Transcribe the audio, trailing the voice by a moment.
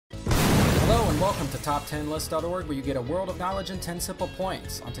welcome to Top10List.org, where you get a world of knowledge in 10 simple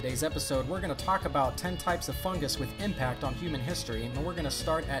points. On today's episode, we're going to talk about 10 types of fungus with impact on human history, and we're going to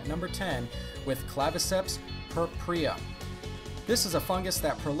start at number 10 with Claviceps purpurea. This is a fungus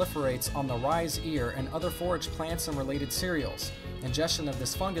that proliferates on the rye's ear and other forage plants and related cereals. Ingestion of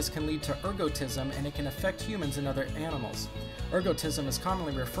this fungus can lead to ergotism, and it can affect humans and other animals. Ergotism is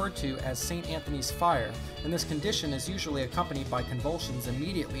commonly referred to as St. Anthony's fire, and this condition is usually accompanied by convulsions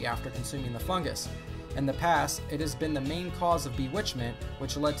immediately after consuming the fungus. In the past, it has been the main cause of bewitchment,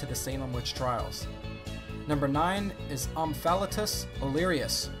 which led to the Salem witch trials. Number 9 is Omphalotus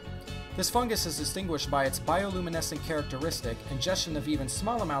oleracus. This fungus is distinguished by its bioluminescent characteristic. Ingestion of even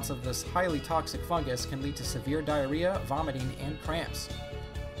small amounts of this highly toxic fungus can lead to severe diarrhea, vomiting, and cramps.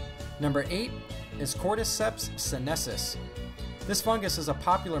 Number 8 is Cordyceps sinensis. This fungus is a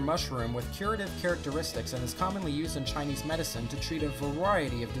popular mushroom with curative characteristics and is commonly used in Chinese medicine to treat a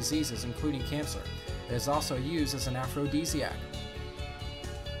variety of diseases, including cancer. It is also used as an aphrodisiac.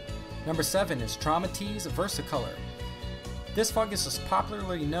 Number 7 is Tragedies versicolor. This fungus is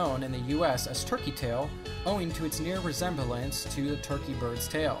popularly known in the U.S. as turkey tail, owing to its near resemblance to the turkey bird's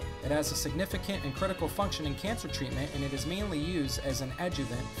tail. It has a significant and critical function in cancer treatment, and it is mainly used as an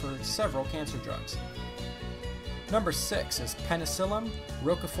adjuvant for several cancer drugs. Number 6 is Penicillium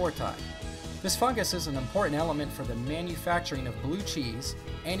roqueforti. This fungus is an important element for the manufacturing of blue cheese,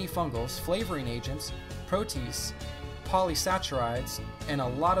 antifungals, flavoring agents, protease, polysaccharides, and a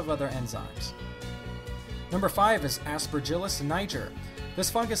lot of other enzymes. Number 5 is Aspergillus niger. This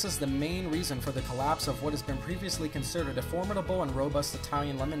fungus is the main reason for the collapse of what has been previously considered a formidable and robust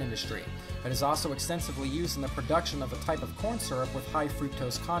Italian lemon industry. It is also extensively used in the production of a type of corn syrup with high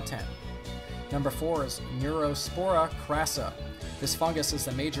fructose content. Number 4 is Neurospora crassa. This fungus is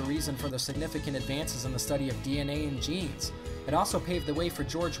the major reason for the significant advances in the study of DNA and genes. It also paved the way for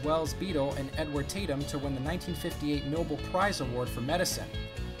George Wells Beadle and Edward Tatum to win the 1958 Nobel Prize Award for Medicine.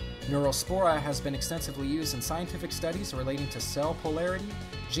 Neurospora has been extensively used in scientific studies relating to cell polarity,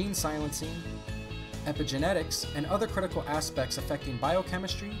 gene silencing, epigenetics, and other critical aspects affecting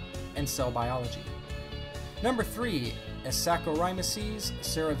biochemistry and cell biology. Number 3 is Saccharomyces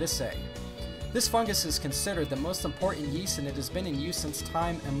cerevisiae. This fungus is considered the most important yeast, and it has been in use since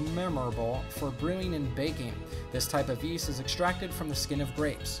time immemorial for brewing and baking. This type of yeast is extracted from the skin of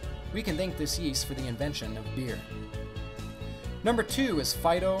grapes. We can thank this yeast for the invention of beer. Number 2 is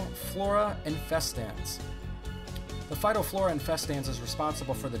Phytophthora infestans. The Phytophthora infestans is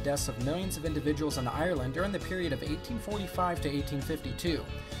responsible for the deaths of millions of individuals in Ireland during the period of 1845 to 1852.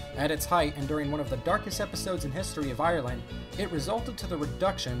 At its height, and during one of the darkest episodes in history of Ireland, it resulted to the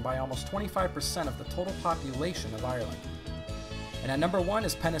reduction by almost 25% of the total population of Ireland. And at number 1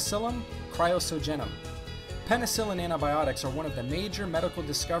 is Penicillium cryosogenum. Penicillin antibiotics are one of the major medical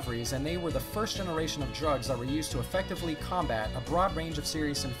discoveries, and they were the first generation of drugs that were used to effectively combat a broad range of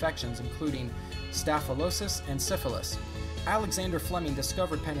serious infections, including staphylococcus and syphilis. Alexander Fleming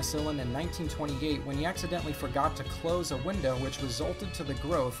discovered penicillin in 1928 when he accidentally forgot to close a window, which resulted to the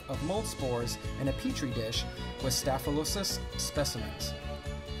growth of mold spores in a petri dish with staphylococcus specimens.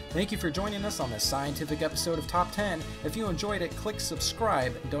 Thank you for joining us on this scientific episode of Top 10. If you enjoyed it, click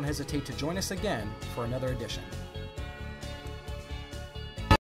subscribe and don't hesitate to join us again for another edition.